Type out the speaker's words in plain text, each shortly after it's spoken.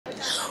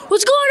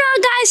What's going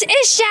on, guys?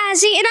 It's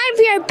Jazzy, and I'm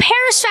here at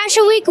Paris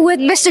Fashion Week with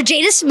Mr.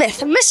 Jaden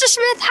Smith. Mr.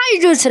 Smith, how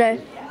you doing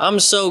today? I'm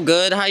so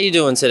good. How you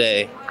doing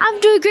today? I'm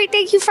doing great.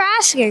 Thank you for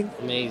asking.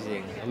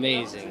 Amazing,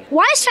 amazing.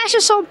 Why is fashion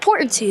so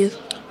important to you?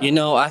 You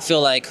know, I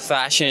feel like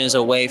fashion is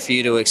a way for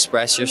you to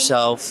express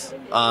yourself,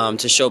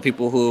 to show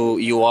people who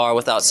you are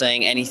without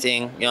saying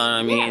anything, you know what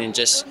I mean? And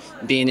just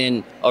being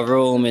in a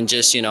room and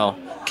just, you know,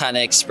 kind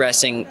of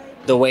expressing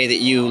the way that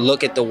you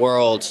look at the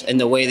world and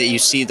the way that you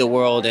see the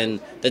world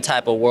and the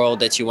type of world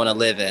that you want to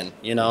live in,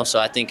 you know? So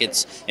I think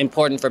it's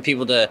important for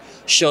people to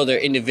show their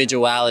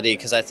individuality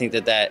because I think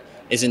that that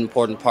is an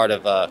important part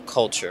of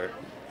culture.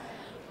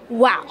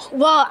 Wow.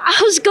 Well, I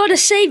was going to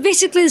say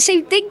basically the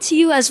same thing to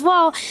you as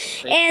well.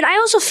 And I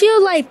also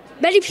feel like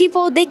many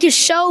people, they can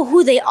show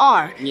who they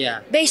are.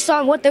 Yeah. Based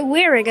on what they're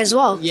wearing as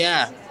well.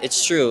 Yeah,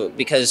 it's true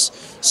because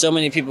so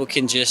many people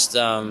can just,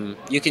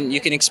 you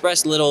can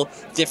express little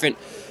different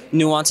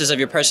nuances of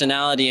your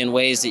personality in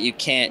ways that you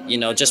can't, you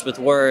know, just with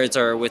words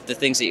or with the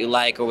things that you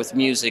like or with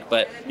music.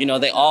 But, you know,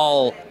 they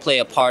all play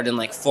a part in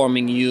like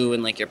forming you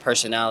and like your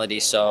personality.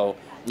 So,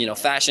 you know,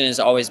 fashion has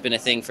always been a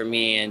thing for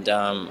me, and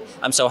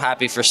I'm so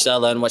happy for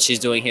Stella and what she's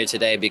doing here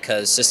today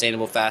because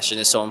sustainable fashion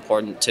is so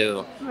important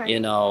too. Right. You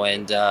know,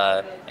 and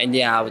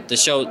yeah, the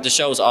show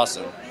is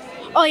awesome.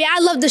 Oh yeah, I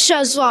love the show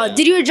as well. Yeah.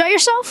 Did you enjoy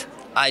yourself?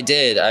 I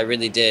did. I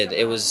really did.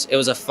 It was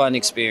a fun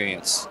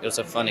experience. It was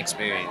a fun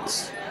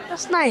experience.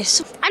 That's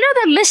nice. I know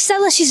that Miss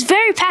Stella, she's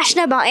very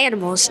passionate about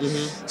animals.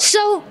 Mm-hmm.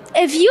 So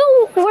if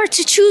you were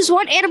to choose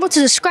one animal to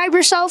describe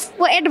yourself,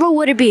 what animal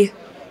would it be?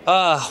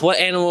 What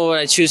animal would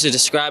I choose to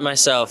describe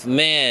myself?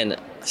 Man,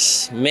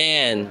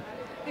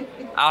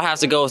 I'll have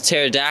to go with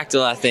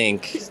pterodactyl, I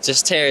think.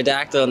 Just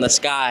pterodactyl in the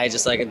sky,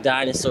 just like a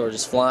dinosaur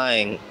just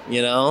flying,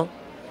 you know?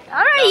 All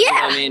right,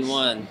 That's my main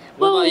one.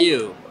 What about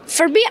you?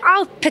 For me,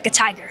 I'll pick a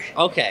tiger.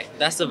 Okay,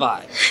 that's the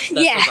vibe. That's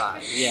yeah. the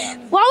vibe, yeah.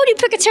 Why would you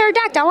pick a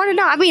pterodactyl? I want to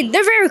know. I mean,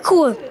 they're very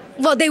cool.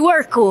 Well, they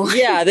were cool.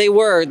 Yeah, they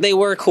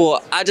were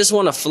cool. I just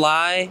want to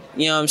fly,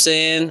 you know what I'm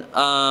saying?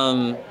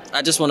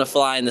 I just want to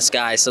fly in the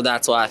sky, so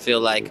that's why I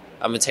feel like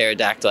I'm a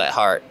pterodactyl at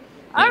heart.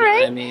 You know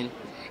what I mean?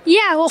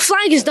 Yeah, well,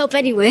 flying is dope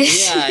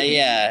anyways.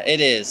 Yeah,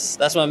 it is.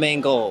 That's my main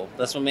goal.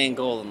 That's my main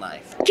goal in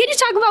life. Can you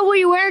talk about what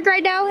you're wearing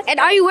right now? And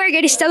are you wearing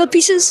any Stella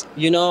pieces?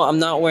 You know, I'm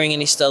not wearing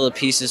any Stella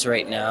pieces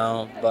right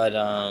now, but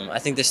I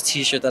think this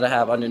t-shirt that I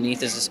have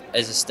underneath is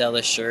a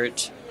Stella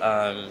shirt.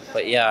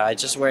 But yeah, I'm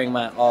just wearing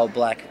my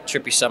all-black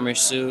trippy summer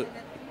suit,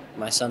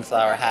 my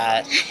sunflower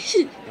hat,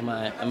 and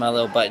my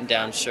little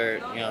button-down shirt,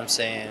 you know what I'm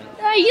saying?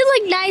 You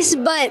look nice,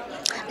 but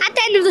at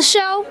the end of the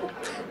show,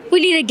 we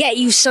need to get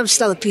you some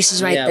Stella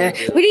pieces right there.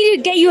 We need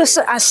to get you a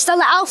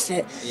Stella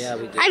outfit. Yeah,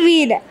 we do. I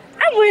mean,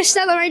 I'm wearing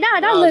Stella right now,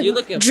 and I look you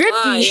looking drippy.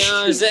 Fly, you know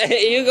what I'm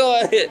saying?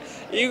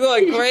 You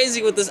going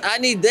crazy with this. I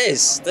need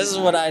this. This is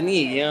what I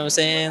need. You know what I'm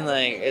saying?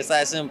 Like, it's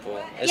that simple.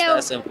 It's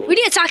that simple. We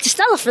need to talk to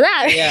Stella for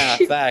that. Yeah,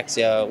 facts,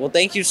 yo. Well,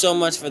 thank you so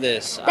much for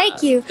this.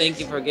 Thank you. Thank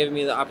you for giving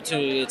me the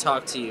opportunity to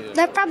talk to you.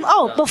 No problem.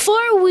 Oh,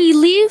 before we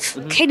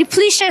leave, can you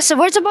please share some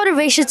words of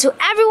motivation to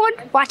everyone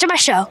watching my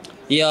show?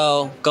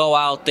 Yo, go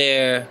out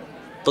there.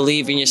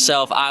 Believe in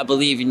yourself. I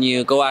believe in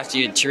you. Go after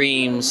your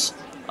dreams.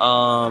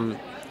 Don't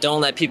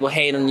let people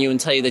hate on you and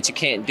tell you that you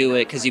can't do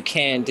it, because you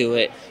can do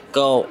it.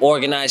 Go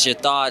organize your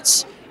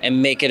thoughts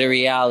and make it a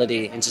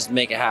reality and just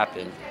make it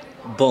happen.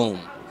 Boom.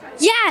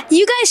 Yeah,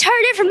 you guys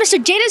heard it from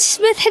Mr. Jaden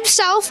Smith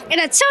himself.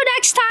 And until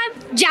next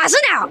time,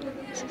 jazzing out.